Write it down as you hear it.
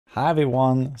Hi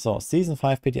everyone, so Season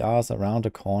 5 PTRs around the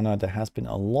corner. There has been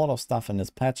a lot of stuff in this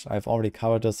patch. I've already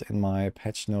covered this in my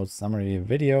patch notes summary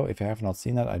video. If you have not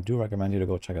seen that, I do recommend you to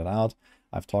go check it out.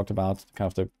 I've talked about kind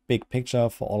of the big picture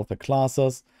for all of the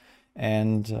classes.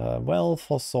 And well,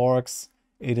 for Sorcs,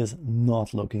 it is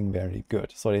not looking very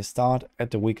good. So they start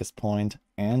at the weakest point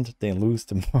and they lose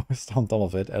the most on top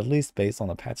of it, at least based on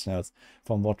the patch notes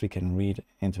from what we can read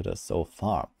into this so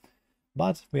far.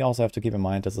 But we also have to keep in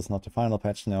mind this is not the final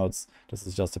patch notes, this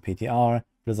is just a PTR.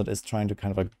 Blizzard is trying to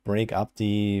kind of like break up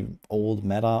the old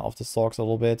meta of the Sorcs a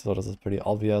little bit, so this is pretty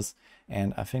obvious.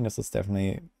 And I think this is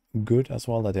definitely good as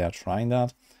well that they are trying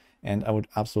that. And I would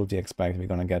absolutely expect we're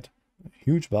going to get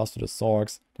huge buffs to the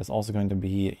Sorcs. There's also going to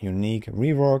be unique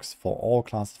reworks for all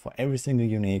classes, for every single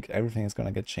unique. Everything is going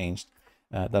to get changed.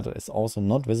 That is also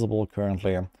not visible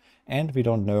currently. And we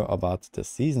don't know about the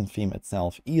season theme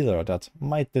itself either. That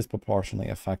might disproportionately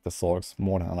affect the Sorcs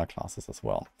more than other classes as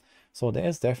well. So there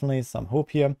is definitely some hope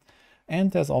here.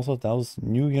 And there's also those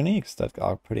new uniques that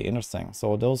are pretty interesting.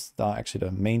 So those are actually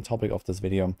the main topic of this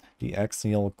video. The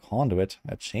Axial Conduit,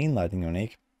 a chain lightning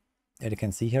unique that you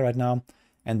can see here right now.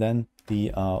 And then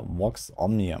the Vox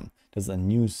Omnium. There's a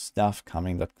new stuff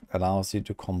coming that allows you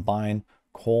to combine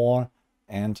core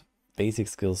and basic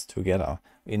skills together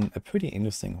in a pretty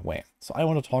interesting way. So I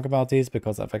want to talk about these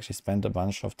because I've actually spent a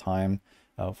bunch of time,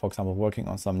 for example, working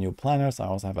on some new planners. I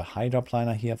also have a Hydra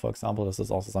planner here, for example. This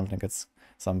is also something that gets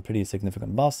some pretty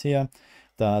significant buffs here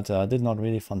that did not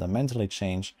really fundamentally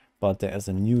change, but there is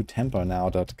a new temper now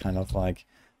that kind of like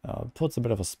puts a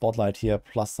bit of a spotlight here,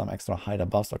 plus some extra Hydra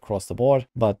buffs across the board.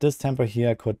 But this temper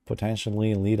here could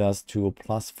potentially lead us to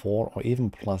 +4 or even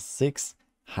 +6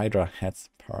 Hydra heads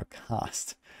per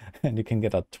cast. And you can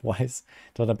get that twice.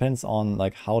 So it depends on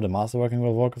like how the masterworking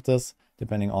will work with this,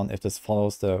 depending on if this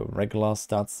follows the regular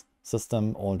stats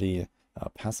system or the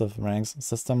passive ranks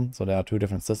system. So there are two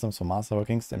different systems for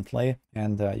masterworkings in play,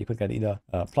 and you could get either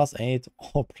 +8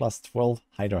 or +12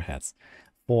 Hydra heads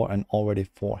for an already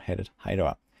 4-headed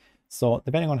Hydra. So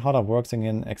depending on how that works, you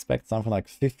can expect something like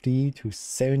 50 to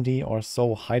 70 or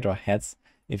so Hydra heads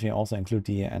if you also include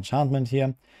the enchantment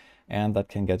here. And that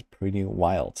can get pretty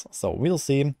wild. So we'll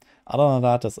see. Other than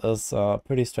that, this is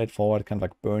pretty straightforward, kind of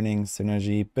like burning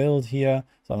synergy build here.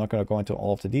 So I'm not going to go into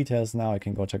all of the details now. You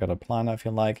can go check out the planner if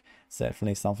you like. It's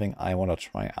definitely something I want to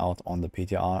try out on the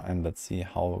PTR, and let's see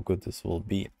how good this will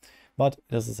be. But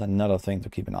this is another thing to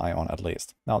keep an eye on at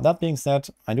least. Now, that being said,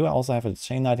 I do also have a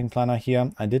chain lightning planner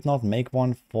here. I did not make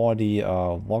one for the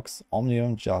Vox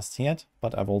Omnium just yet,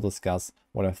 but I will discuss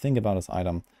what I think about this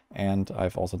item. And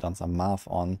I've also done some math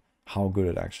on how good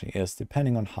it actually is,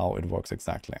 depending on how it works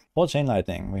exactly. For chain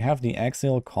lightning, we have the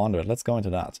Axial Conduit. Let's go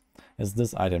into that. Is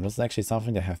this item. This is actually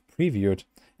something they have previewed,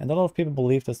 and a lot of people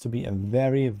believe this to be a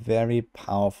very, very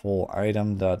powerful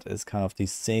item that is kind of the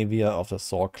savior of the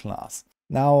Sorc class.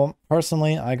 Now,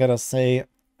 personally, I gotta say,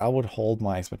 I would hold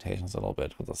my expectations a little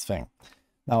bit with this thing.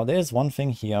 Now, there's one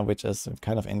thing here which is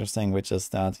kind of interesting, which is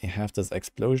that you have this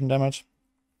explosion damage.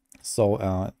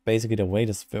 So basically the way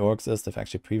this works is they've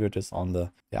actually previewed this on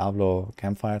the Diablo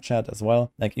campfire chat as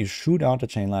well. Like you shoot out the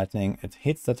chain lightning, it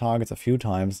hits the targets a few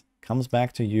times, comes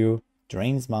back to you,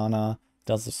 drains mana,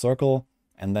 does a circle,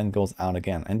 and then goes out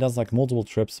again. And does like multiple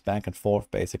trips back and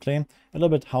forth basically. A little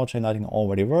bit how chain lightning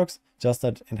already works, just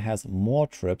that it has more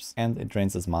trips and it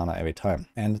drains its mana every time.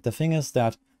 And the thing is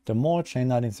that the more chain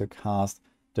lightnings you cast,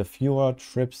 the fewer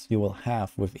trips you will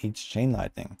have with each chain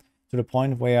lightning. To the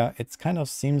point where it kind of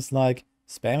seems like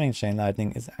spamming chain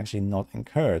lightning is actually not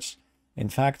encouraged. In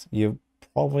fact, you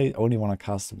probably only want to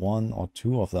cast 1 or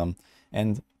 2 of them,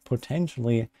 and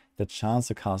potentially the chance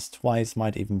to cast twice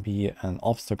might even be an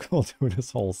obstacle to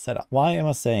this whole setup. Why am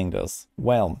I saying this?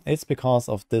 Well, it's because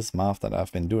of this math that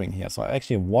I've been doing here. So I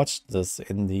actually watched this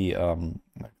in the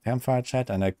campfire chat,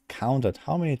 and I counted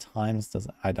how many times this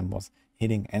item was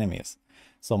hitting enemies.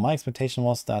 So my expectation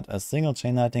was that a single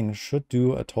chain lightning should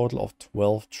do a total of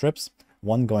 12 trips,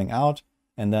 1 going out,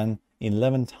 and then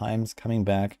 11 times coming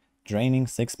back, draining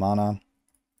 6 mana,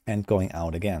 and going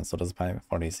out again. So this is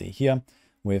what you see here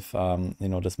with,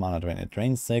 this mana drain. It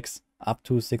drains 6, up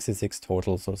to 66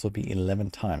 total, so this will be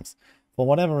 11 times. For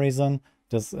whatever reason,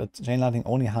 this chain lightning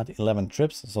only had 11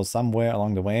 trips, so somewhere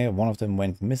along the way, one of them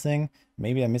went missing.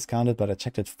 Maybe I miscounted, but I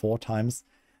checked it 4 times.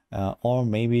 Or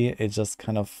maybe it just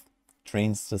kind of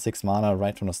drains the 6 mana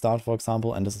right from the start, for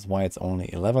example, and this is why it's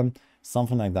only 11.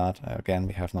 Something like that. Again,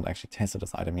 we have not actually tested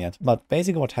this item yet. But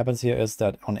basically what happens here is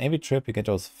that on every trip you get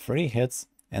those 3 hits,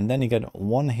 and then you get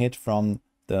 1 hit from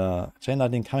the chain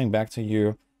lightning coming back to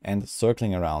you and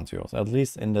circling around you. So at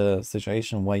least in the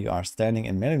situation where you are standing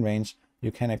in melee range,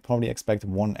 you can probably expect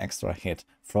 1 extra hit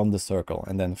from the circle,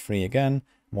 and then 3 again,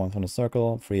 1 from the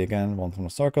circle, 3 again, 1 from the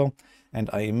circle. And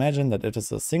I imagine that if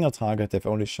it's a single target, they've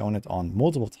only shown it on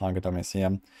multiple target dummies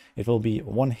here, it will be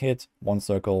 1 hit, 1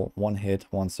 circle, 1 hit,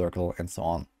 1 circle, and so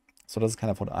on. So that's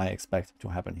kind of what I expect to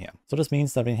happen here. So this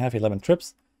means that when you have 11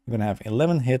 trips, you're going to have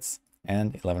 11 hits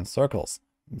and 11 circles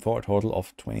for a total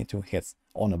of 22 hits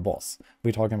on a boss.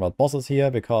 We're talking about bosses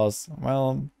here because,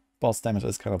 well, boss damage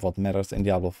is kind of what matters in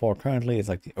Diablo 4 currently. It's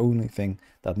like the only thing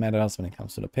that matters when it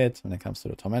comes to the pit, when it comes to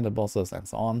the tormented bosses, and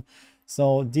so on.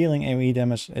 So dealing AoE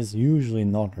damage is usually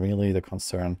not really the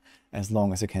concern as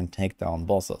long as you can take down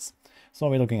bosses. So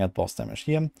we're looking at boss damage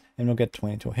here, and we'll get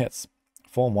 22 hits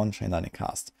for 1 Chain Lightning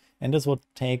cast. And this would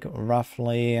take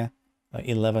roughly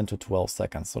 11 to 12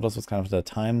 seconds. So this was kind of the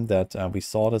time that we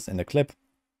saw this in the clip.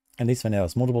 At least when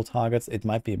there's multiple targets, it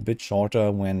might be a bit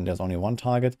shorter when there's only 1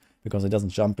 target, because it doesn't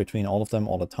jump between all of them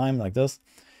all the time like this.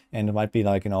 And it might be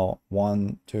like, you know,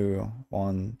 1, 2,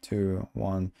 1, 2,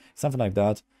 1, something like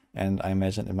that. And I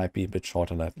imagine it might be a bit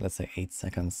shorter, like let's say 8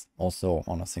 seconds or so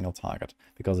on a single target,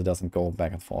 because it doesn't go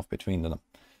back and forth between them.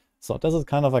 So this is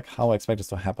kind of like how I expect this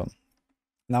to happen.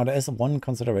 Now there is one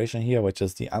consideration here, which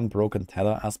is the unbroken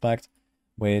tether aspect,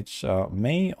 which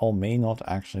may or may not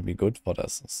actually be good for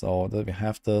this. So that we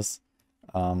have this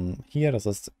here, this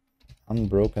is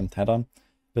unbroken tether.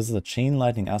 This is a chain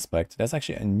lightning aspect. There's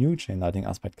actually a new chain lightning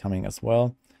aspect coming as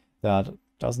well that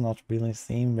does not really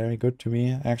seem very good to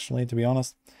me, actually, to be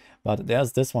honest. But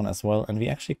there's this one as well, and we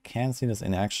actually can see this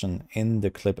in action in the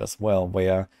clip as well,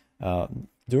 where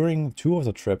during 2 of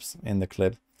the trips in the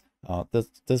clip,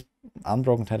 this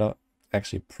unbroken tether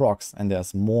actually procs, and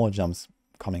there's more jumps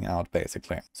coming out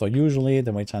basically. So usually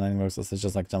the way chain lightning works is it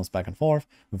just like jumps back and forth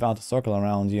without a circle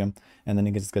around you, and then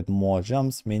you just get more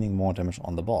jumps, meaning more damage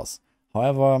on the boss.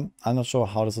 However, I'm not sure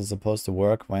how this is supposed to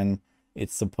work when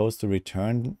it's supposed to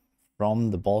return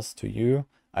from the boss to you.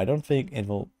 I don't think it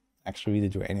will actually really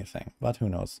do anything, but who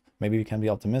knows? Maybe we can be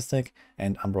optimistic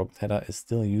and unbroken tether is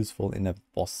still useful in a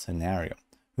boss scenario.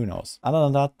 Who knows? Other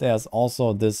than that, there's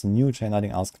also this new chain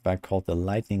lightning aspect called the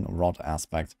lightning rod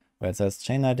aspect, where it says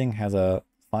chain lightning has a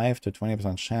 5 to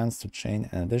 20% chance to chain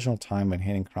an additional time when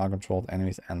hitting crowd controlled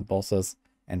enemies and bosses,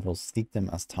 and will seek them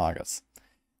as targets.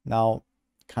 Now,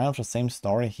 kind of the same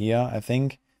story here, I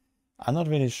think. I'm not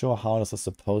really sure how this is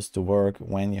supposed to work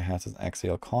when you have this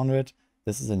axial conduit.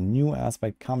 This is a new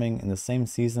aspect coming in the same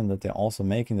season that they're also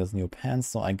making this new pants,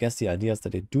 so I guess the idea is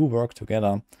that they do work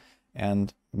together,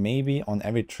 and maybe on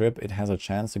every trip it has a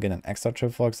chance to get an extra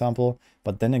trip, for example,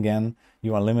 but then again,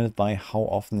 you are limited by how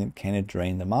often can it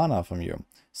drain the mana from you.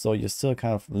 So you're still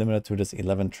kind of limited to this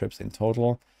 11 trips in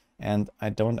total, and I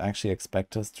don't actually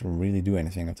expect us to really do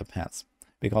anything with the pants,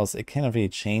 because it cannot really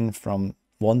chain from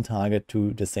one target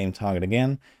to the same target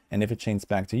again, and if it chains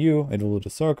back to you, it will do the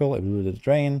circle, it will do the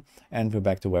drain, and we're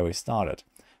back to where we started.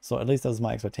 So at least that's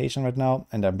my expectation right now,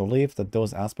 and I believe that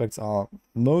those aspects are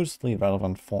mostly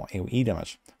relevant for AoE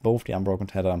damage, both the unbroken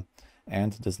tether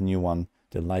and this new one,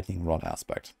 the lightning rod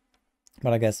aspect.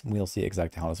 But I guess we'll see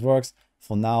exactly how this works.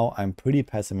 For now, I'm pretty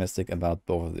pessimistic about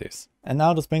both of these. And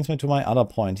now this brings me to my other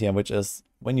point here, which is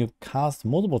when you cast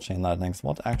multiple chain lightnings,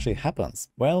 what actually happens?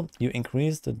 Well, you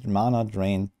increase the mana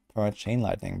drain per chain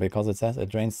lightning, because it says it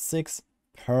drains 6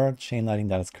 per chain lightning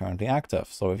that is currently active.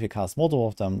 So if you cast multiple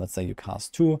of them, let's say you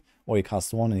cast 2 or you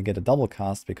cast 1 and you get a double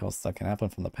cast, because that can happen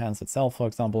from the pants itself, for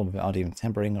example, without even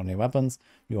tempering on your weapons,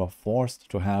 you are forced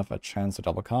to have a chance to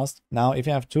double cast. Now, if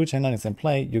you have 2 chain lightnings in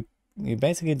play, you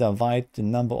basically divide the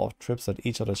number of trips that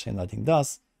each of the chain lightning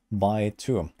does by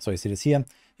 2. So you see this here,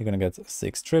 you're going to get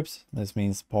 6 trips. This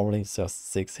means probably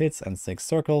just 6 hits and 6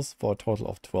 circles for a total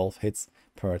of 12 hits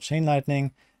per chain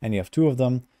lightning. And you have 2 of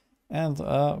them. And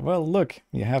well, look,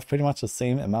 you have pretty much the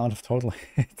same amount of total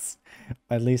hits,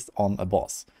 at least on a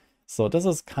boss. So this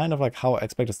is kind of like how I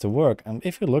expect this to work. And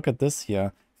if you look at this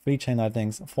here, 3 chain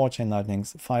lightnings, 4 chain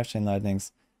lightnings, 5 chain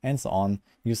lightnings, and so on,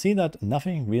 you see that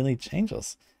nothing really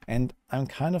changes. And I'm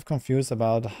kind of confused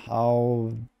about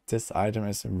how this item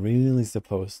is really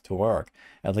supposed to work.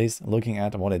 At least looking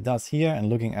at what it does here and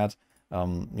looking at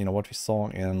you know, what we saw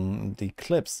in the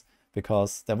clips,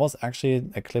 because there was actually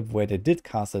a clip where they did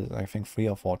cast it, I think 3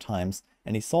 or 4 times,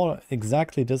 and you saw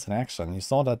exactly this in action. You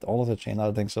saw that all of the chain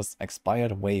lightnings just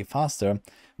expired way faster,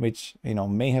 which, you know,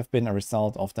 may have been a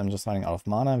result of them just running out of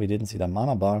mana. We didn't see the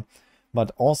mana bar,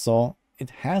 but also it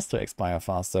has to expire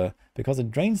faster because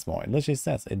it drains more. It literally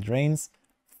says it drains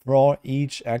for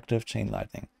each active chain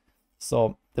lightning.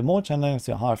 So the more chain lightnings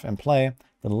you have in play,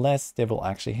 the less they will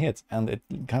actually hit. And it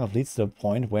kind of leads to a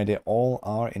point where they all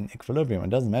are in equilibrium. It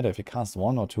doesn't matter if you cast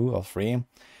 1 or 2 or 3.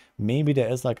 Maybe there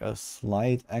is like a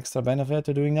slight extra benefit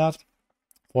to doing that.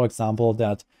 For example,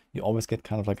 that you always get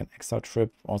kind of like an extra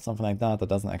trip or something like that that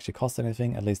doesn't actually cost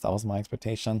anything. At least that was my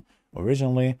expectation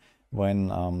originally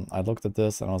when I looked at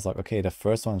this, and I was like, okay, the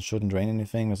first one shouldn't drain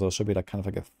anything, so it should be like kind of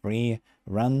like a free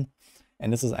run.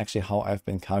 And this is actually how I've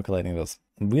been calculating this.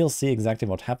 And we'll see exactly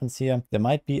what happens here. There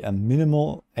might be a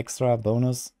minimal extra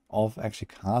bonus of actually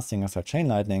casting extra chain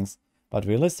lightnings, but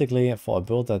realistically, for a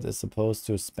build that is supposed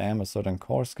to spam a certain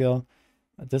core skill,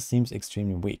 this seems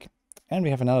extremely weak. And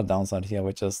we have another downside here,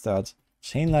 which is that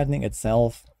Chain Lightning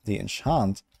itself, the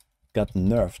enchant, got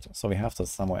nerfed. So we have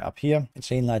this somewhere up here.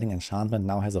 Chain Lightning enchantment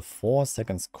now has a 4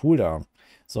 seconds cooldown.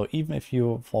 So even if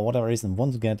you, for whatever reason,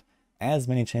 want to get as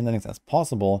many Chain Lightnings as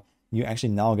possible, you actually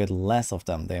now get less of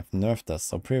them. They have nerfed this.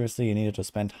 So previously you needed to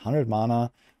spend 100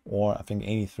 mana, or I think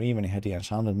 83 when you had the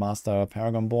Enchantment Master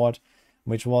Paragon board,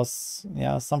 which was,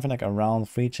 yeah, something like around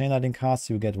 3 Chain Lightning casts,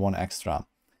 you get 1 extra.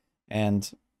 And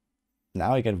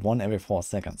now you get 1 every 4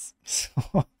 seconds.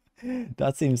 So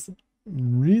that seems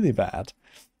really bad.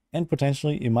 And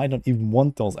potentially you might not even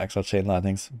want those extra Chain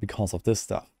Lightnings because of this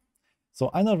stuff. So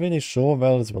I'm not really sure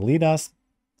where this will lead us.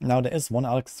 Now there is one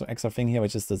extra thing here,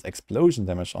 which is this explosion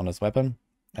damage on this weapon,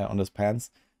 on this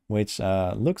pants, which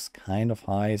looks kind of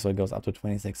high. So it goes up to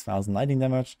 26,000 lightning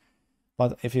damage.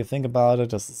 But if you think about it,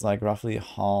 this is like roughly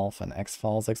half an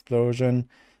X-Files explosion.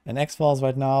 And X-Files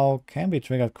right now can be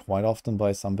triggered quite often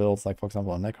by some builds, like for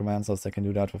example on Necromancers, they can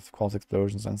do that with corpse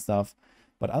explosions and stuff.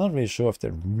 But I'm not really sure if they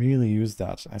really use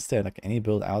that. I say like any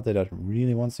build out there that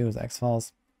really wants to use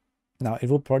X-Files. Now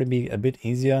it would probably be a bit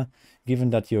easier,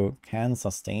 given that you can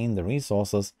sustain the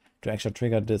resources to actually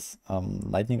trigger this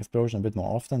lightning explosion a bit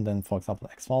more often than, for example,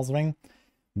 X-Files Ring.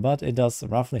 But it does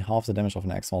roughly half the damage of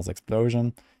an X-Files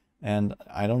explosion, and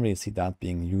I don't really see that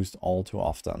being used all too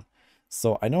often.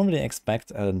 So I don't really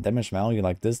expect a damage value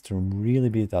like this to really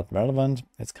be that relevant.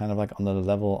 It's kind of like on the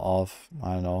level of,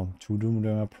 I don't know, 2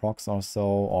 Doom procs or so,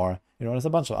 or, you know, there's a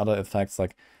bunch of other effects,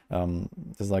 like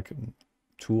there's like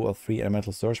 2 or 3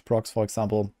 Elemental Surge procs, for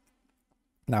example.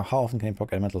 Now, how often can you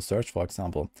proc Elemental Surge, for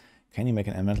example? Can you make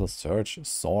an Elemental Surge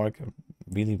Sorg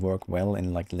really work well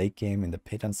in like late game, in the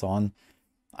pit and so on?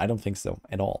 I don't think so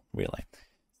at all, really.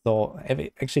 So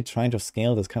actually trying to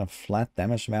scale this kind of flat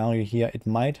damage value here, it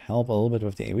might help a little bit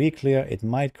with the AoE clear. It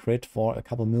might crit for a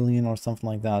couple million or something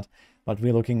like that. But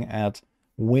we're looking at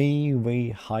way, way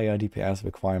higher DPS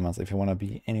requirements if you want to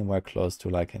be anywhere close to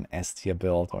like an S tier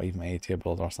build or even A tier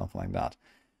build or something like that.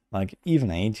 Like even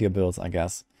A tier builds, I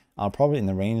guess, are probably in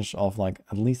the range of like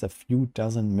at least a few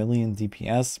dozen million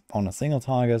DPS on a single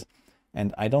target.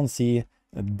 And I don't see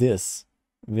this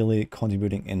really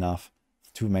contributing enough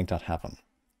to make that happen.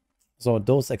 So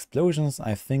those explosions,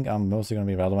 I think, are mostly going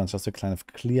to be relevant just to kind of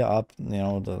clear up, you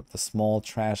know, the small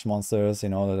trash monsters, you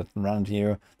know, that run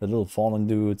here, the little fallen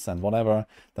dudes and whatever,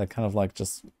 that kind of like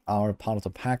just are part of the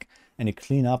pack. And you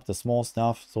clean up the small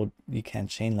stuff so you can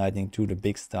chain lightning to the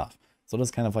big stuff. So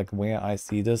that's kind of like where I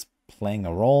see this playing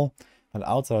a role. But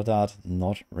outside of that,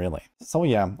 not really. So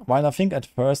yeah, while I think at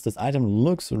first this item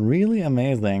looks really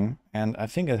amazing, and I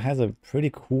think it has a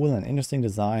pretty cool and interesting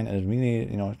design, and it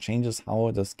really, you know, changes how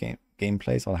this game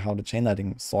plays, or how the chain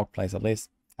lightning Sorg plays at least.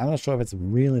 I'm not sure if it's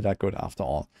really that good after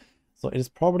all. So it is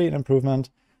probably an improvement.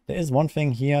 There is one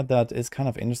thing here that is kind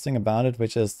of interesting about it,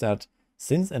 which is that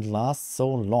since it lasts so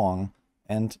long,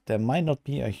 and there might not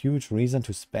be a huge reason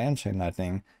to spam Chain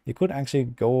Lightning, you could actually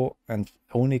go and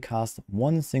only cast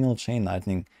 1 single Chain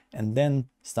Lightning and then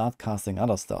start casting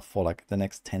other stuff for like the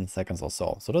next 10 seconds or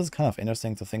so. So this is kind of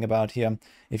interesting to think about here.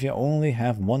 If you only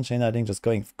have 1 Chain Lightning just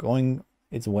going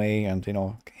its way and, you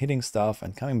know, hitting stuff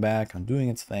and coming back and doing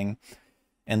its thing,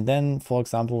 and then, for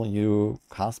example, you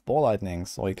cast Ball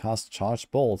Lightnings or you cast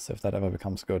Charged Bolts, if that ever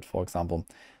becomes good, for example,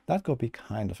 that could be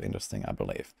kind of interesting, I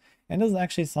believe. And this is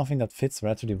actually something that fits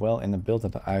relatively well in the build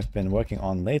that I've been working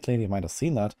on lately. You might have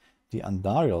seen that, the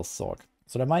Andariel Sorg.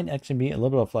 So there might actually be a little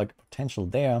bit of like potential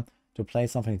there to play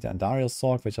something like the Andariel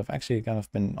Sorg, which I've actually kind of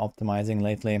been optimizing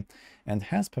lately and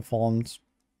has performed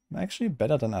actually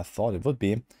better than I thought it would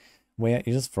be, where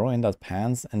you just throw in that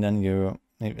pants and then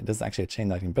this is actually a Chain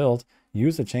Lightning build,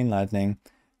 use the Chain Lightning,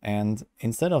 and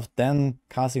instead of then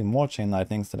casting more Chain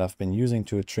Lightnings that I've been using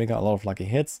to trigger a lot of lucky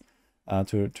hits,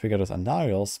 to trigger those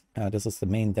Andariels, this is the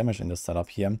main damage in this setup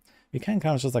here. You can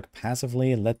kind of just like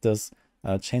passively let this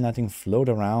Chain Lightning float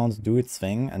around, do its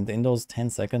thing, and in those 10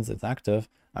 seconds it's active,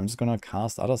 I'm just gonna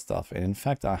cast other stuff. And in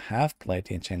fact, I have played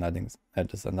the Chain Lightning at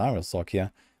this Andariel Sorg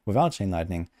here without Chain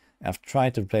Lightning. I've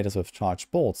tried to play this with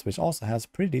Charged Bolts, which also has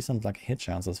pretty decent like hit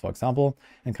chances, for example,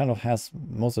 and kind of has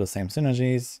most of the same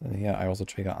synergies. Here I also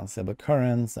trigger Unstable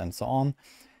Currents and so on.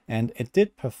 And it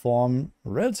did perform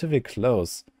relatively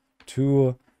close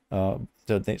to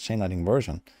the chain lightning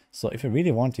version. So if you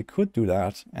really want, you could do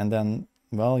that, and then,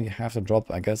 well, you have to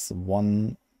drop, I guess,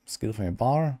 one skill from your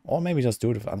bar, or maybe just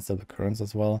do it with unstable currents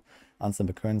as well.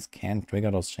 Unstable currents can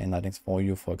trigger those chain lightnings for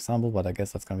you, for example, but I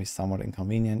guess that's going to be somewhat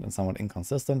inconvenient and somewhat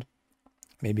inconsistent.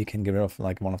 Maybe you can get rid of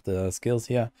like one of the skills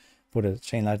here, put a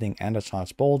chain lightning and a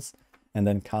charged bolts, and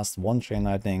then cast one chain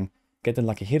lightning, get the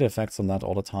lucky hit effects on that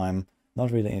all the time, not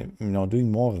really,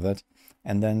 doing more with it,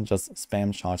 and then just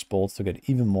spam charged bolts to get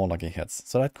even more lucky hits.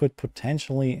 So that could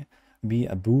potentially be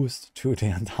a boost to the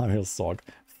Andariel Sorc,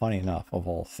 funny enough, of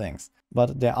all things.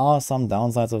 But there are some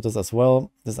downsides of this as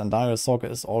well. This Andariel Sorc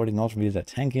is already not really the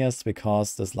tankiest,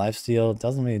 because this lifesteal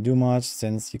doesn't really do much,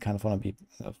 since you kind of want to be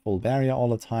a full barrier all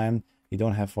the time. You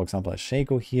don't have, for example, a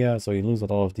Shaco here, so you lose a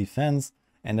lot of defense.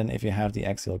 And then if you have the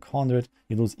Axial Conduit,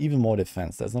 you lose even more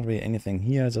defense. There's not really anything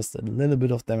here, just a little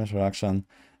bit of damage reduction.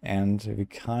 And we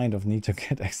kind of need to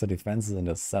get extra defenses in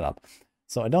this setup.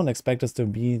 So I don't expect this to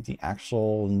be the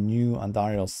actual new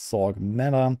Andariel Sorc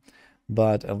meta.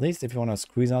 But at least if you want to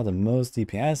squeeze out the most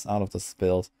DPS out of this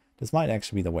build, this might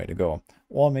actually be the way to go.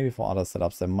 Or maybe for other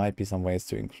setups, there might be some ways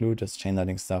to include this chain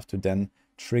lightning stuff to then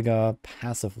trigger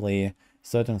passively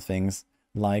certain things,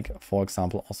 like, for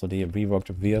example, also the reworked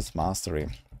Veer's Mastery.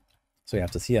 So you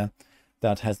have this here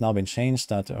that has now been changed,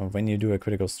 that when you do a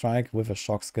critical strike with a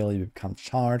shock skill, you become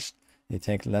charged, you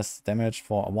take less damage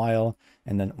for a while,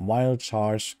 and then while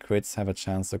charged, crits have a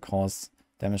chance to cause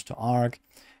damage to arc.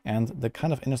 And the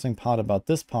kind of interesting part about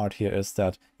this part here is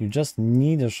that you just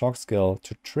need a shock skill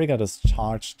to trigger this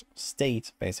charged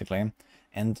state, basically,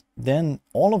 and then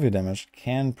all of your damage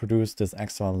can produce this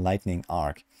extra lightning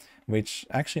arc, which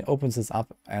actually opens this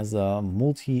up as a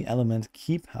multi-element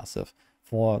key passive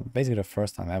for basically the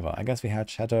first time ever. I guess we had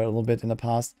Shatter a little bit in the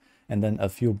past, and then a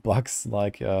few bugs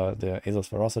like the Azel's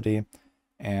Ferocity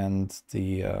and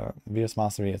the Veer's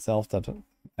Mastery itself, that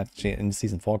actually in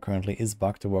Season 4 currently is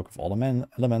bugged to work with all the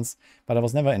elements, but that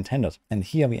was never intended. And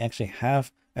here we actually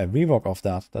have a rework of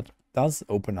that does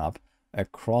open up a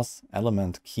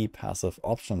cross-element key passive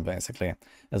option, basically,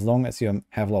 as long as you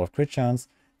have a lot of crit chance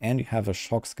and you have a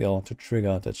shock skill to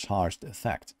trigger the charged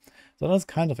effect. So that's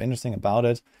kind of interesting about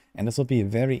it, and this will be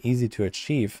very easy to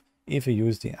achieve if you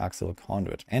use the Axial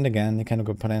Conduit. And again, you can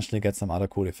potentially get some other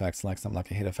cool effects, like some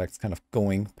lucky hit effects kind of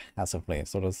going passively.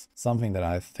 So that's something that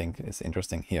I think is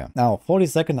interesting here. Now, for the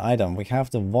second item, we have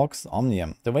the Vox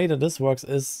Omnium. The way that this works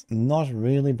is not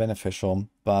really beneficial,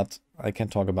 but I can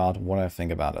talk about what I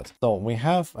think about it. So we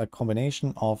have a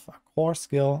combination of a core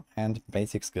skill and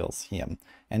basic skills here.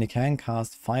 And you can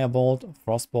cast Firebolt,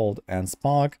 Frostbolt, and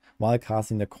Spark while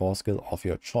casting the core skill of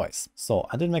your choice. So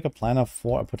I did make a planner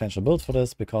for a potential build for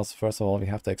this, because first of all, we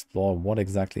have to explore what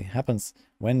exactly happens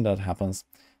when that happens.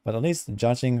 But at least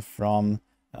judging from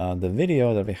the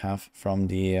video that we have from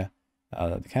the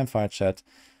campfire chat,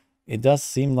 it does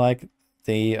seem like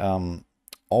they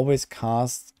always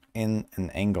cast in an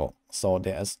angle. So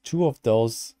there's two of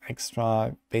those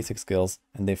extra basic skills,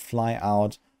 and they fly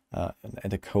out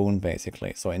at a cone,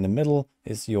 basically. So in the middle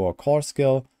is your core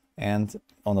skill, and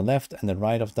on the left and the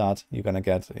right of that, you're gonna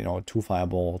get, 2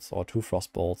 firebolts or 2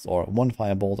 frostbolts, or 1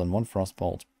 firebolt and 1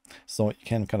 frostbolt. So you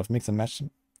can kind of mix and match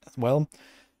as well.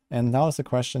 And now is the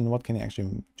question, what can you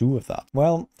actually do with that?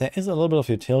 Well, there is a little bit of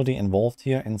utility involved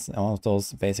here in one of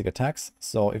those basic attacks.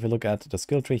 So if you look at the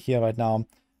skill tree here right now,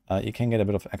 you can get a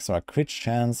bit of extra crit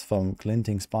chance from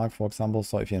Glinting Spark, for example.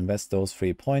 So if you invest those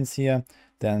 3 points here,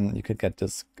 then you could get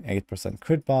this 8%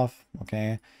 crit buff,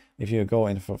 okay? If you go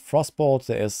in for Frostbolt,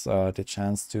 there is the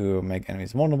chance to make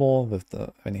enemies vulnerable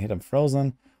when you hit them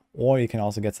frozen, or you can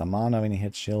also get some mana when you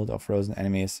hit shield or frozen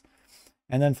enemies.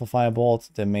 And then for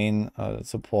Firebolt, the main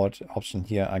support option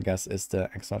here, I guess, is the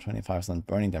extra 25%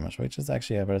 burning damage, which is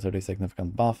actually a relatively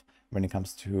significant buff when it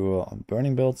comes to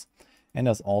burning builds. And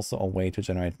there's also a way to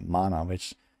generate mana,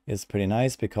 which is pretty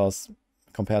nice, because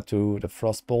compared to the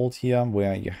Frostbolt here,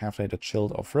 where you have to hit a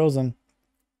chilled or frozen,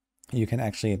 you can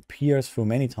actually pierce through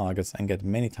many targets and get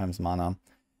many times mana.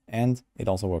 And it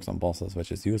also works on bosses,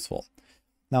 which is useful.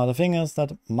 Now, the thing is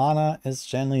that mana is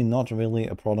generally not really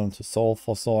a problem to solve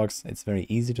for Sorcs. It's very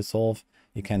easy to solve.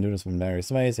 You can do this in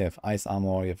various ways. You have Ice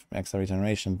Armor, you have extra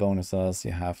regeneration bonuses,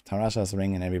 you have Tarasha's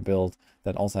Ring in every build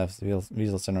that also has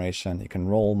resource generation. You can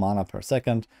roll mana per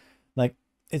second. Like,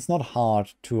 it's not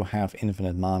hard to have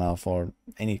infinite mana for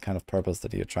any kind of purpose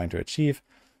that you're trying to achieve,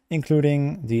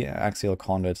 including the Axial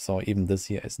Conduit. So even this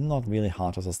here is not really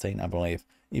hard to sustain, I believe,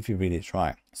 if you really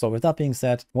try. So with that being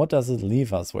said, what does it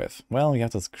leave us with? Well, we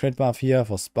have this crit buff here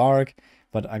for Spark,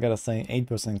 but I gotta say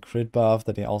 8% crit buff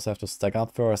that you also have to stack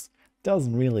up first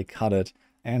doesn't really cut it,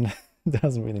 and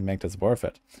doesn't really make this worth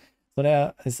it. So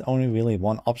there is only really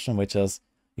one option, which is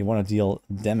you want to deal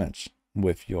damage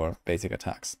with your basic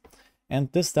attacks. And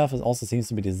this stuff also seems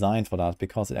to be designed for that,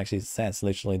 because it actually says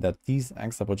literally that these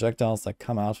extra projectiles that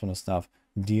come out from the stuff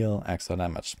deal extra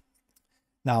damage.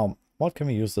 Now, what can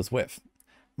we use this with?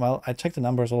 Well, I checked the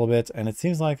numbers a little bit, and it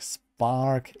seems like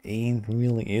Spark ain't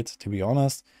really it, to be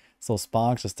honest. So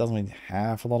Spark just doesn't really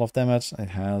have a lot of damage. It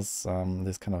has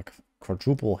this kind of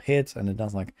quadruple hit, and it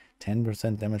does like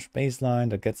 10% damage baseline.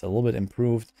 That gets a little bit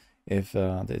improved if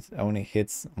it only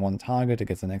hits one target. It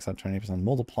gets an extra 20%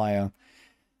 multiplier.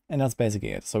 And that's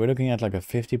basically it. So we're looking at like a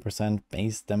 50%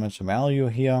 base damage value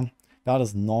here. That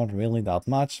is not really that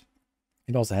much.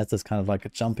 It also has this kind of like a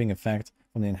jumping effect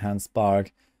from the enhanced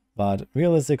spark. But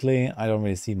realistically, I don't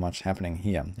really see much happening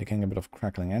here. You can get a bit of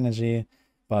crackling energy,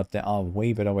 but there are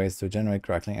way better ways to generate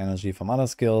crackling energy from other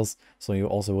skills. So you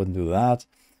also wouldn't do that.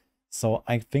 So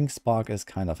I think spark is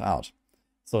kind of out.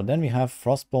 So then we have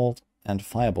Frostbolt and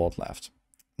Firebolt left.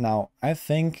 Now, I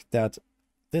think that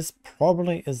this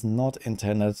probably is not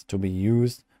intended to be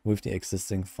used with the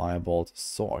existing Firebolt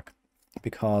sword,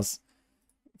 because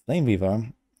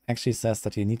Flameweaver actually says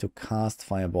that you need to cast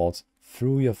Firebolt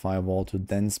through your Firebolt to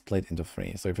then split into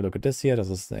 3. So if you look at this here, this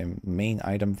is the main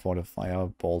item for the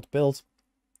Firebolt build.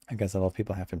 I guess a lot of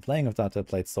people have been playing with that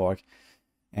Blade Sword.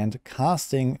 And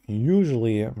casting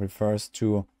usually refers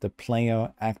to the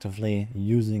player actively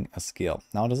using a skill.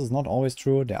 Now, this is not always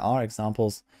true. There are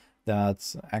examples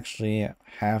that actually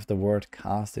have the word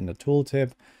cast in the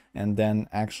tooltip and then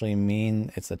actually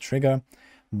mean it's a trigger.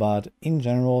 But in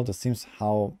general, this seems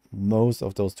how most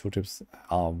of those tooltips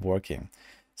are working.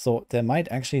 So there might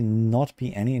actually not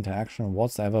be any interaction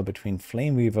whatsoever between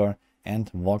Flameweaver and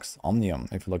Vox Omnium.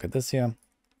 If you look at this here,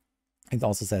 it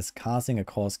also says casting a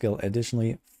core skill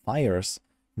additionally fires,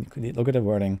 look at the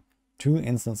wording, 2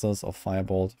 instances of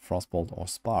Firebolt, Frostbolt, or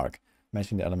Spark,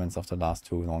 matching the elements of the last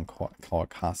 2 non-core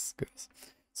cast skills.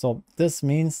 So this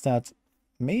means that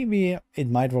maybe it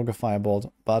might work with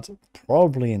Firebolt, but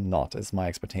probably not is my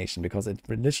expectation, because it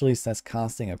literally says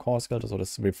casting a core skill, so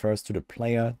this refers to the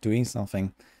player doing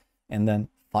something, and then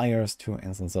fires 2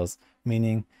 instances,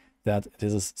 meaning that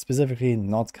this is specifically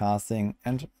not casting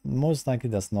and most likely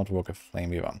does not work with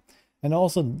Flameweaver. And I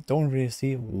also don't really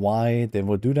see why they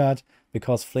would do that,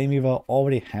 because Flameweaver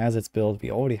already has its build. We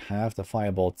already have the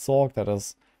Firebolt Sorc that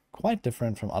is quite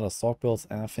different from other Sorc builds,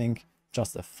 and I think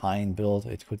just a fine build.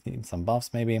 It could need some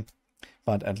buffs maybe,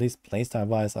 but at least playstyle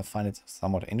wise I find it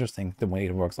somewhat interesting the way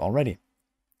it works already.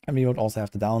 And we would also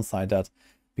have to downside that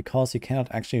because you cannot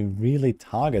actually really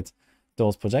target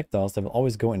those projectiles, they will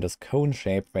always go in this cone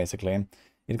shape basically.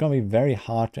 It's going to be very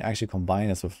hard to actually combine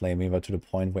this with Flameweaver to the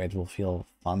point where it will feel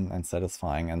fun and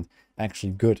satisfying and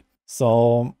actually good.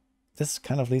 So this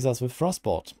kind of leaves us with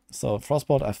Frostbolt. So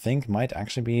Frostbolt, I think, might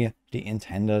actually be the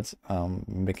intended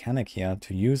mechanic here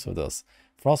to use with this.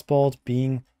 Frostbolt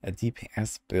being a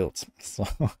DPS build. So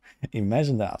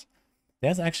imagine that.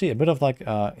 There's actually a bit of like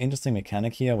interesting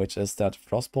mechanic here, which is that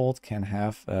Frostbolt can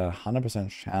have a 100%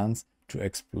 chance to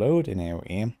explode in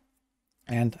AoE,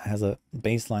 and has a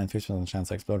baseline 50% chance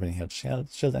to explode when you hit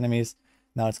shield enemies.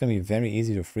 Now it's going to be very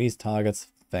easy to freeze targets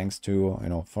thanks to, you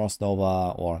know, Frost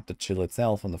Nova or the chill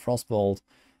itself on the Frostbolt,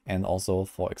 and also,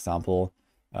 for example,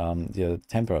 the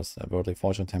tempers, Worldly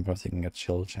Fortune tempers, you can get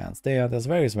chill chance there. There's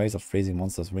various ways of freezing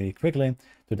monsters really quickly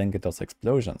to then get those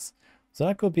explosions. So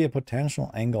that could be a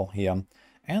potential angle here.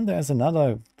 And there's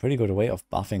another pretty good way of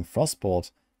buffing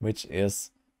Frostbolt, which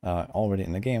is already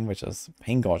in the game, which is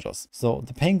Pain Gorgers. So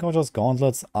the Pain Gorgers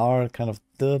gauntlets are kind of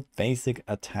the basic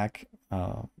attack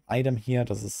item here.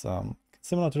 This is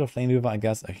similar to the Flameweaver, I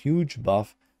guess, a huge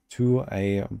buff to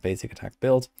a basic attack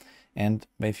build. And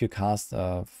if you cast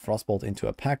Frostbolt into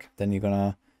a pack, then you're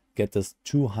gonna get this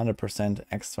 200%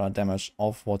 extra damage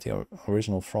of what the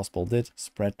original Frostbolt did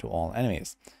spread to all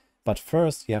enemies. But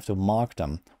first you have to mark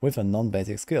them with a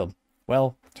non-basic skill.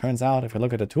 Well, turns out if you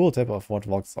look at the tooltip of what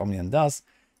Vox Omnium does,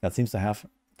 that seems to have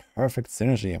perfect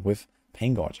synergy with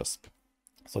Pain Gorgers.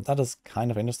 So that is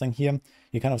kind of interesting here.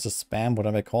 You kind of just spam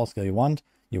whatever core skill you want.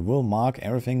 You will mark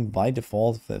everything by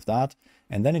default with that.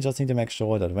 And then you just need to make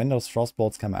sure that when those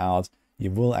Frostbolts come out, you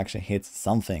will actually hit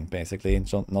something, basically,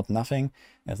 not nothing.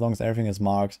 As long as everything is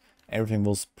marked, everything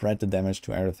will spread the damage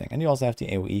to everything. And you also have the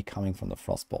AoE coming from the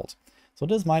Frostbolt. So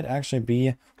this might actually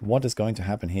be what is going to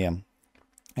happen here,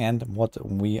 and what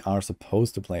we are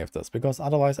supposed to play with this, because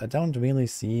otherwise I don't really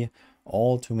see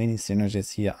all too many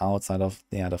synergies here outside of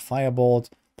the Firebolt,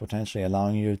 potentially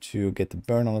allowing you to get the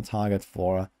burn on the target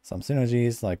for some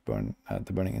synergies like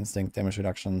the Burning Instinct damage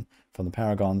reduction from the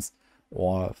Paragons,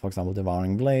 or for example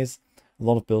Devouring Blaze. A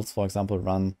lot of builds, for example,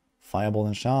 run Firebolt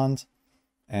Enchant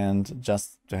and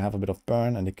just to have a bit of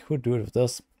burn, and they could do it with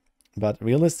this. But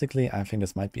realistically, I think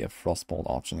this might be a Frostbolt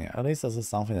option here. At least this is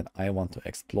something that I want to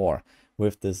explore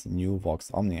with this new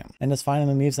Vox Omnium. And this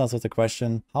finally leaves us with the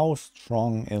question, how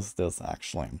strong is this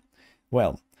actually?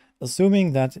 Well,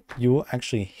 assuming that you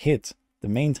actually hit the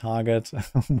main target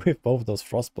with both those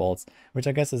Frostbolts, which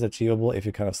I guess is achievable if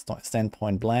you kind of stand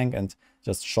point blank and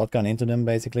just shotgun into them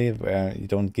basically, where you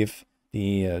don't give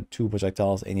the two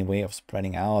projectiles any way of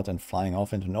spreading out and flying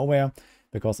off into nowhere,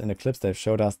 because in the clips they've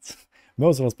showed us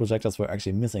most of those projectiles were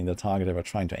actually missing the target they were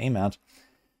trying to aim at.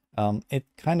 It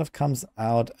kind of comes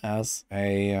out as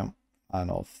a, I don't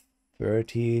know,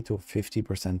 30 to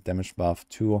 50% damage buff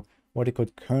to what it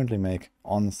could currently make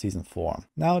on Season 4.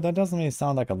 Now, that doesn't really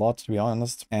sound like a lot, to be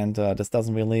honest, and this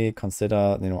doesn't really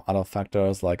consider, you know, other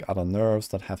factors like other nerfs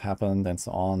that have happened and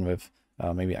so on with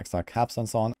maybe extra caps and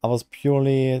so on. I was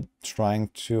purely trying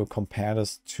to compare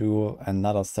this to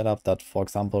another setup that, for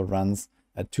example, runs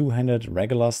a two-handed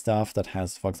regular stuff that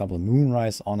has, for example,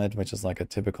 Moonrise on it, which is like a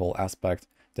typical aspect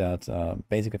that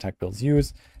basic attack builds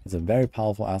use. It's a very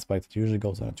powerful aspect. It usually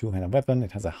goes on a two-handed weapon.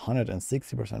 It has a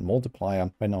 160%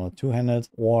 multiplier when on a two-handed,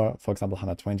 or for example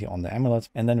 120 on the amulet.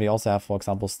 And then we also have, for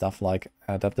example, stuff like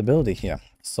adaptability here.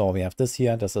 So we have this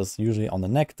here. This is usually on the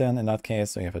neck then in that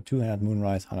case. So you have a two-handed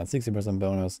Moonrise, 160%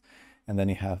 bonus, and then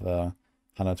you have a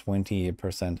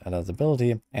 120%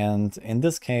 adaptability. And in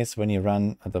this case, when you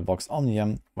run the Vox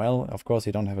Omnium, well, of course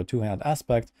you don't have a two-handed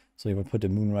aspect, so you will put the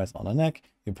Moonrise on the neck,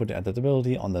 you put the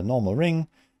adaptability on the normal ring,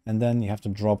 and then you have to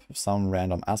drop some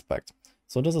random aspect.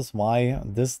 So this is why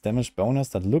this damage bonus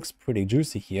that looks pretty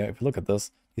juicy here, if you look at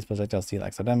this, these projectiles deal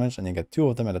extra damage and you get 2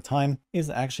 of them at a time, is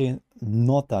actually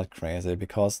not that crazy,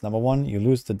 because number one, you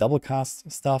lose the double cast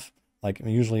stuff. Like you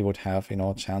usually would have, you know,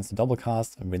 a chance to double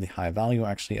cast, a really high value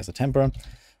actually as a temper.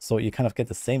 So you kind of get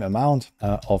the same amount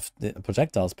of the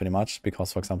projectiles pretty much,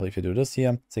 because for example, if you do this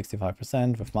here,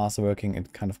 65% with masterworking,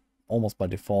 it kind of almost by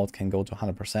default can go to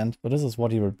 100%. So this is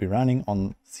what you would be running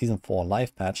on Season 4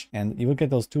 live patch, and you will get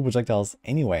those 2 projectiles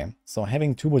anyway. So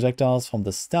having 2 projectiles from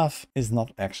the stuff is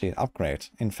not actually an upgrade.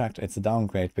 In fact, it's a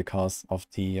downgrade because of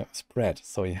the spread.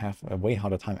 So you have a way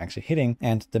harder time actually hitting.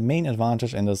 And the main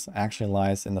advantage in this actually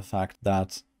lies in the fact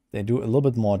that they do a little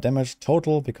bit more damage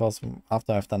total, because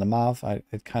after I've done the math,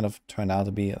 it kind of turned out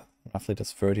to be roughly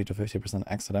this 30 to 50%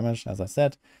 extra damage, as I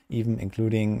said, even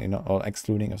including, you know, or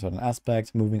excluding a certain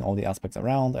aspect, moving all the aspects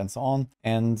around and so on.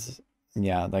 And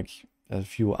yeah, like a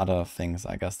few other things,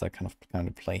 I guess, that kind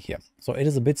of play here. So it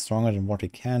is a bit stronger than what we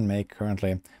can make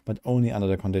currently, but only under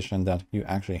the condition that you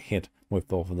actually hit with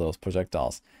both of those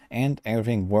projectiles and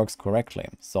everything works correctly.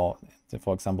 So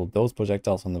for example, those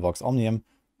projectiles on the Vox Omnium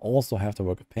also have to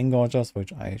work with Pain Gorgers,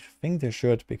 which I think they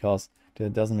should, because there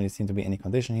doesn't really seem to be any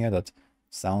condition here that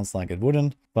sounds like it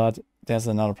wouldn't. But there's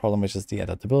another problem, which is the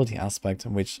adaptability aspect,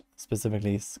 which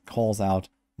specifically calls out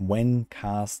when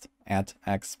cast at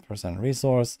X%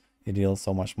 resource, you deal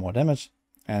so much more damage.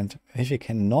 And if you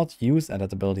cannot use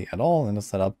adaptability at all in the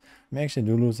setup, we actually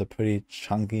do lose a pretty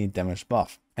chunky damage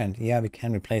buff. And yeah, we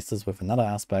can replace this with another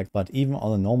aspect, but even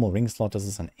on a normal ring slot, this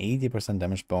is an 80%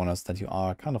 damage bonus that you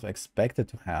are kind of expected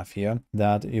to have here,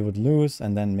 that you would lose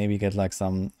and then maybe get like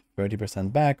some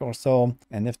 30% back or so.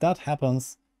 And if that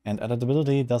happens, and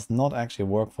adaptability does not actually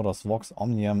work for those Vox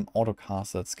Omnium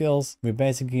auto-casted skills, we're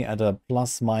basically at a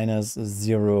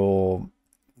 ±0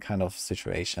 kind of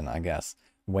situation, I guess,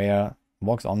 where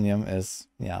Vox Omnium is,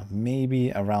 yeah,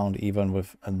 maybe around even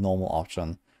with a normal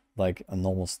option, like a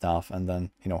normal stuff, and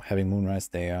then, you know, having Moonrise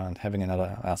there and having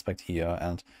another aspect here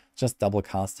and just double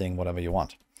casting whatever you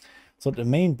want. So the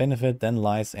main benefit then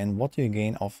lies in what you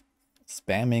gain of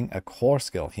spamming a core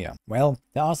skill here. Well,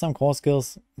 there are some core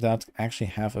skills that actually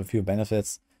have a few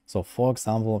benefits. So for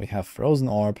example, we have Frozen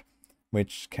Orb,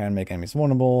 which can make enemies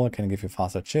vulnerable, can give you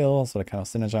faster chill, so they kind of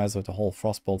synergize with the whole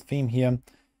Frostbolt theme here.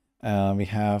 We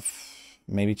have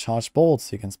maybe Charged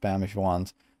Bolts you can spam if you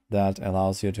want. That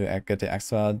allows you to get the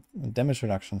extra damage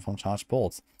reduction from Charged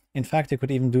Bolts. In fact, you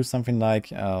could even do something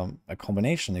like a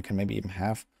combination. You can maybe even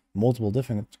have multiple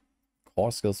different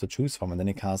core skills to choose from, and then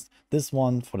you cast this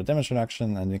one for the damage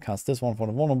reduction, and you cast this one for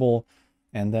the vulnerable,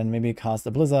 and then maybe cast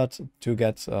a Blizzard to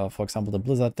get, for example, the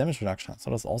Blizzard damage reduction. So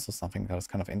that's also something that is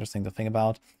kind of interesting to think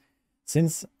about.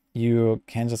 Since you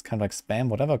can just kind of like spam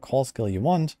whatever core skill you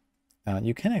want,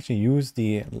 you can actually use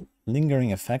the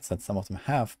lingering effects that some of them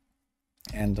have.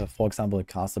 And for example,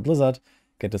 cast a Blizzard,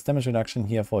 get this damage reduction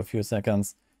here for a few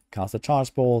seconds, cast a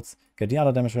Charge Bolts, get the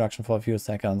other damage reduction for a few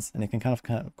seconds, and you can kind of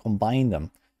combine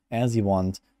them as you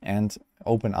want and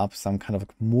open up some kind of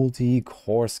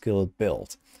multi-core skill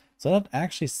build. So that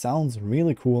actually sounds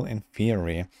really cool in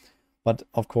theory, But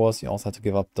of course, you also have to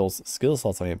give up those skill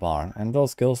slots on your bar. And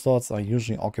those skill slots are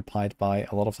usually occupied by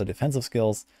a lot of the defensive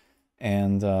skills.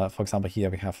 And for example, here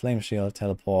we have Flame Shield,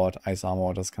 Teleport, Ice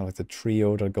Armor. That's kind of like the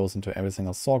trio that goes into every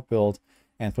single Sorc build.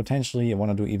 And potentially you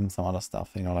want to do even some other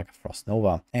stuff, you know, like a Frost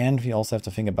Nova. And we also have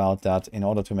to think about that in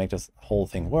order to make this whole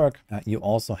thing work, you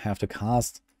also have to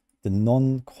cast the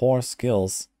non-core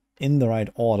skills in the right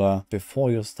order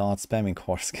before you start spamming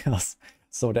core skills.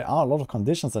 So there are a lot of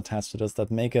conditions attached to this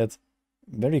that make it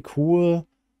very cool,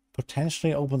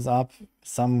 potentially opens up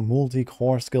some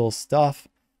multi-core skill stuff,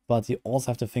 but you also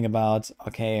have to think about,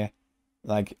 okay,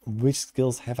 like which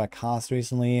skills have I cast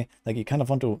recently? Like you kind of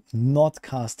want to not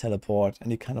cast Teleport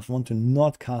and you kind of want to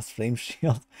not cast Flame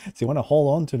Shield. So you want to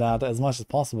hold on to that as much as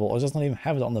possible, or just not even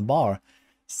have it on the bar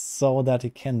so that you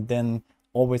can then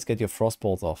always get your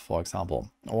Frostbolt off, for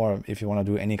example. Or if you want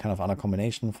to do any kind of other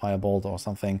combination, Firebolt or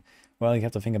something, well, you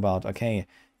have to think about, okay,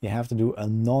 you have to do a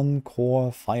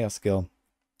non-core fire skill.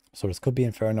 So this could be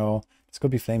Inferno, this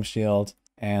could be Flame Shield,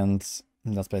 and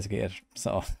that's basically it.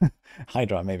 So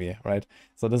Hydra maybe, right?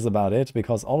 So this is about it,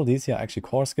 because all of these here are actually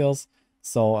core skills.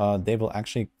 So they will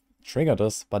actually trigger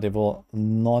this, but they will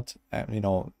not,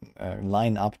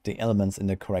 line up the elements in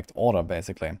the correct order,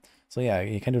 basically. So yeah,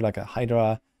 you can do like a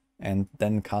Hydra and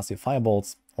then cast your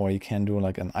Firebolts, or you can do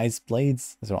like an Ice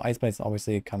Blades. So Ice Blades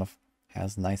obviously kind of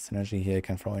has nice synergy here. You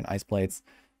can throw in Ice Blades,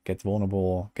 get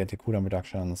vulnerable, get the cooldown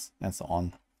reductions, and so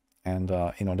on. And,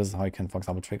 this is how you can, for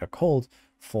example, trigger Cold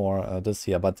for this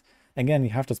here. But again,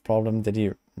 you have this problem that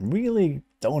you really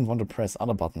don't want to press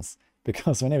other buttons,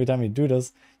 because every time you do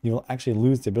this, you will actually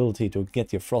lose the ability to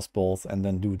get your Frost Balls and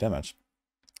then do damage.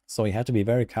 So you have to be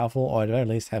very careful, or at the very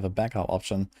least have a backup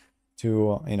option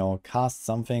to, cast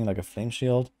something like a Flame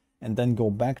Shield and then go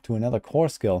back to another core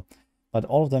skill. But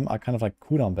all of them are kind of like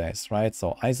cooldown based, right?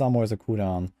 So Ice Armor is a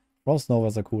cooldown, Frost Nova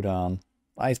is a cooldown,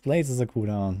 Ice Blades is a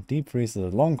cooldown, Deep Freeze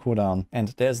is a long cooldown, and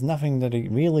there's nothing that you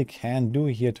really can do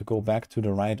here to go back to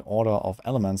the right order of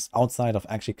elements outside of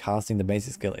actually casting the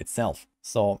basic skill itself.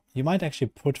 So you might actually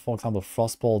put, for example,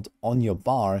 Frostbolt on your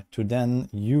bar to then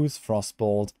use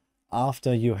Frostbolt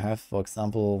after you have, for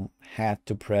example, had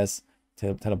to press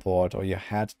Teleport, or you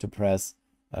had to press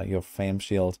your Flame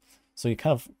Shield. So you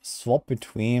kind of swap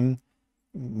between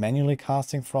manually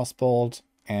casting Frostbolt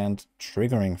and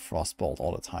triggering Frostbolt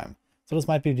all the time. So this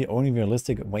might be the only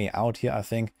realistic way out here, I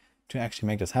think, to actually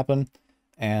make this happen.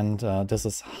 And this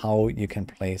is how you can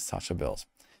play such a build.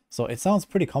 So it sounds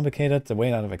pretty complicated the way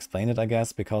that I've explained it, I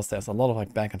guess, because there's a lot of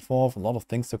like back and forth, a lot of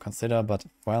things to consider. But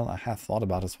well, I have thought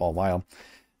about this for a while.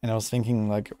 And I was thinking,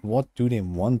 like, what do they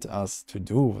want us to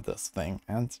do with this thing?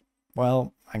 And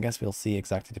well, I guess we'll see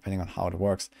exactly depending on how it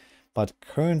works. But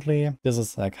currently, this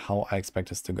is like how I expect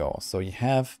this to go. So you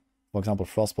have, for example,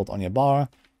 Frostbolt on your bar.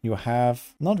 You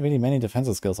have not really many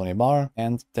defensive skills on your bar,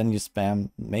 and then you spam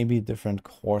maybe different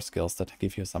core skills that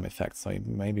give you some effects. So you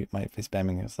might be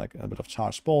spamming like a bit of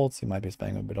charged bolts, you might be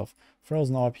spamming a bit of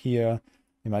frozen orb here,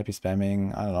 you might be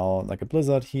spamming, I don't know, like a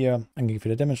blizzard here and give you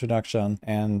the damage reduction.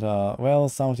 And well,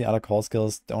 some of the other core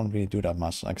skills don't really do that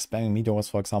much. Like spamming meteors,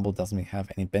 for example, doesn't really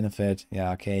have any benefit.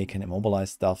 Yeah, okay, you can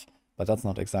immobilize stuff, but that's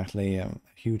not exactly a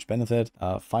huge benefit.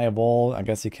 Fireball, I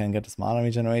guess you can get this mana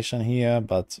regeneration here,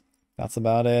 but that's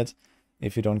about it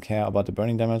if you don't care about the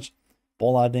burning damage.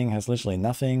 Ball lightning has literally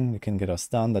nothing. You can get a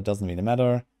stun, that doesn't really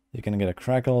matter. You can get a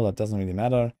crackle, that doesn't really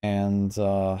matter. And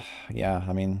yeah,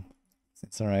 I mean,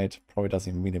 Incinerate probably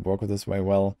doesn't even really work with this very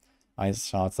well. Ice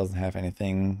Shards doesn't have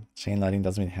anything. Chain Lightning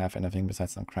doesn't really have anything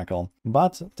besides some crackle.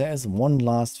 But there is one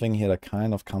last thing here that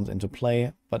kind of comes into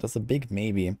play, but it's a big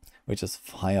maybe, which is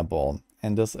Fireball.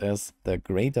 And this is the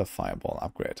Greater Fireball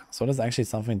upgrade. So this is actually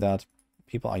something that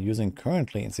people are using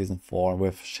currently in Season 4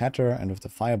 with Shatter and with the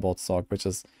Firebolt Sorc, which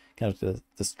is kind of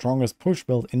the strongest push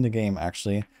build in the game,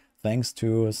 actually, thanks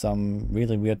to some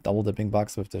really weird double dipping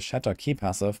bugs with the Shatter key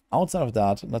passive. Outside of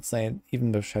that, let's say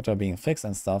even with Shatter being fixed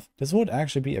and stuff, this would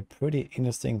actually be a pretty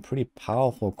interesting, pretty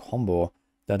powerful combo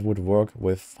that would work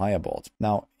with Firebolt.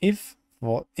 Now, if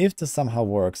this somehow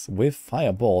works with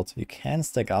Firebolt, you can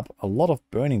stack up a lot of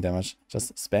burning damage,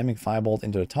 just spamming Firebolt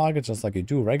into the target, just like you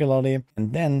do regularly.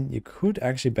 And then you could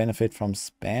actually benefit from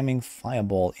spamming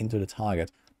Fireball into the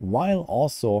target, while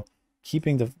also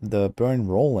keeping the burn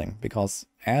rolling, because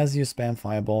as you spam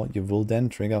Fireball, you will then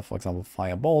trigger, for example,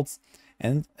 Firebolts,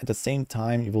 and at the same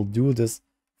time, you will do this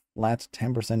flat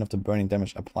 10% of the burning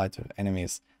damage applied to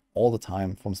enemies all the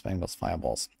time from spamming those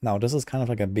Fireballs. Now, this is kind of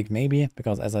like a big maybe,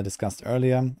 because as I discussed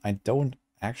earlier, I don't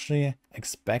actually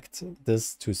expect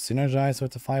this to synergize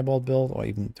with the Firebolt build or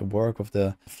even to work with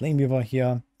the Flameweaver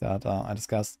here that I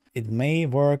discussed. It may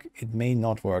work, it may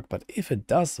not work, but if it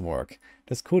does work,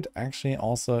 this could actually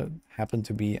also happen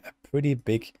to be a pretty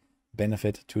big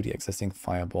benefit to the existing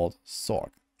Firebolt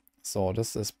sword. So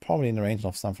this is probably in the range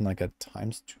of something like a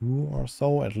 ×2 or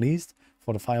so at least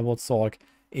for the Firebolt sword.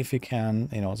 If you can,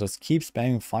 just keep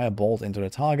spamming Firebolt into the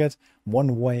target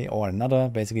one way or another.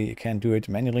 Basically, you can do it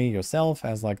manually yourself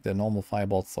as like the normal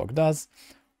Firebolt sword does.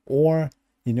 Or,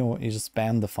 you just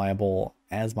spam the Fireball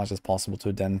as much as possible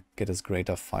to then get this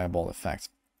greater Fireball effect.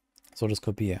 So this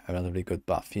could be a relatively good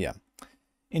buff here.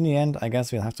 In the end, I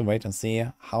guess we'll have to wait and see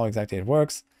how exactly it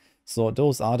works. So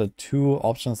those are the two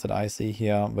options that I see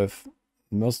here, with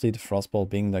mostly the Frostbolt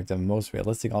being like the most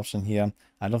realistic option here.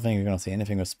 I don't think you're going to see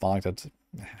anything with Spark that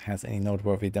has any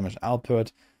noteworthy damage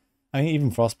output. I mean,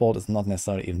 even Frostbolt is not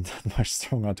necessarily even that much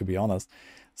stronger, to be honest.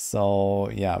 So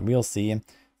yeah, we'll see.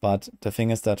 But the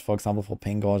thing is that, for example, for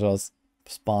Pain Gorgers,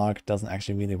 Spark doesn't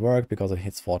actually really work because it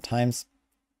hits 4 times.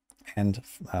 And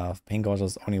Pain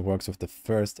Gorgers only works with the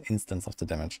first instance of the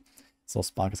damage. So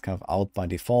Spark is kind of out by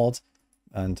default.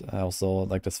 And also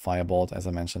like this Firebolt, as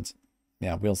I mentioned,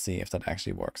 yeah, we'll see if that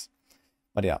actually works.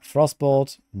 But yeah,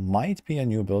 Frostbolt might be a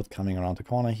new build coming around the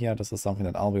corner here. This is something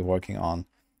that I'll be working on,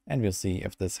 and we'll see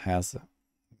if this has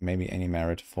maybe any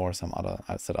merit for some other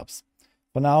setups.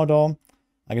 For now though,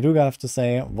 I do have to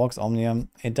say, Vox Omnium,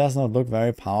 it does not look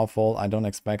very powerful. I don't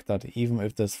expect that even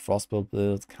if this Frostbolt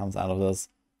build comes out of this,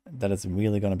 that it's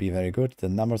really going to be very good. The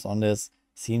numbers on this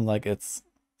seem like it's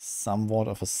somewhat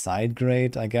of a side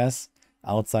grade, I guess.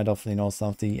 Outside of, some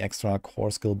of the extra core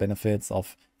skill benefits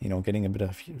of, getting a bit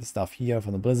of stuff here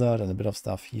from the Blizzard and a bit of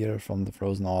stuff here from the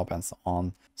Frozen Orb and so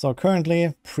on. So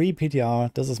currently,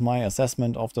 pre-PTR, this is my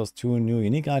assessment of those 2 new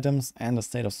unique items and the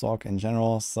state of stock in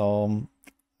general. So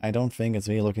I don't think it's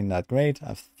really looking that great.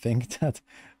 I think that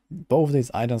both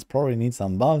these items probably need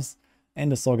some buffs, and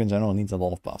the stock in general needs a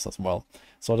lot of buffs as well.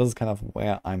 So this is kind of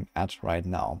where I'm at right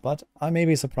now. But I may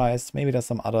be surprised. Maybe there's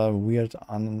some other weird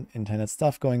unintended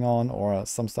stuff going on, or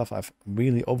some stuff I've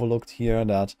really overlooked here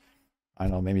that, I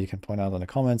don't know, maybe you can point out in the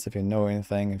comments if you know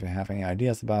anything, if you have any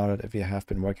ideas about it, if you have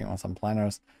been working on some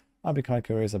planners. I'll be quite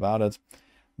curious about it.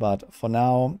 But for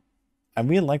now, I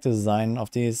really like the design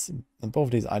of these. Both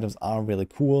of these items are really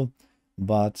cool,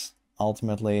 but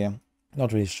ultimately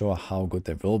not really sure how good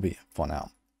they will be for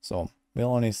now. So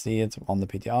we'll only see it on the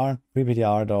PTR.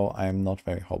 Pre-PTR though, I'm not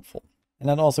very hopeful. And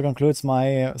that also concludes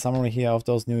my summary here of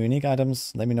those new unique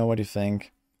items. Let me know what you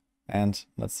think, and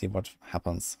let's see what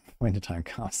happens when the time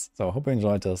comes. So I hope you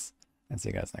enjoyed this, and see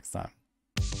you guys next time.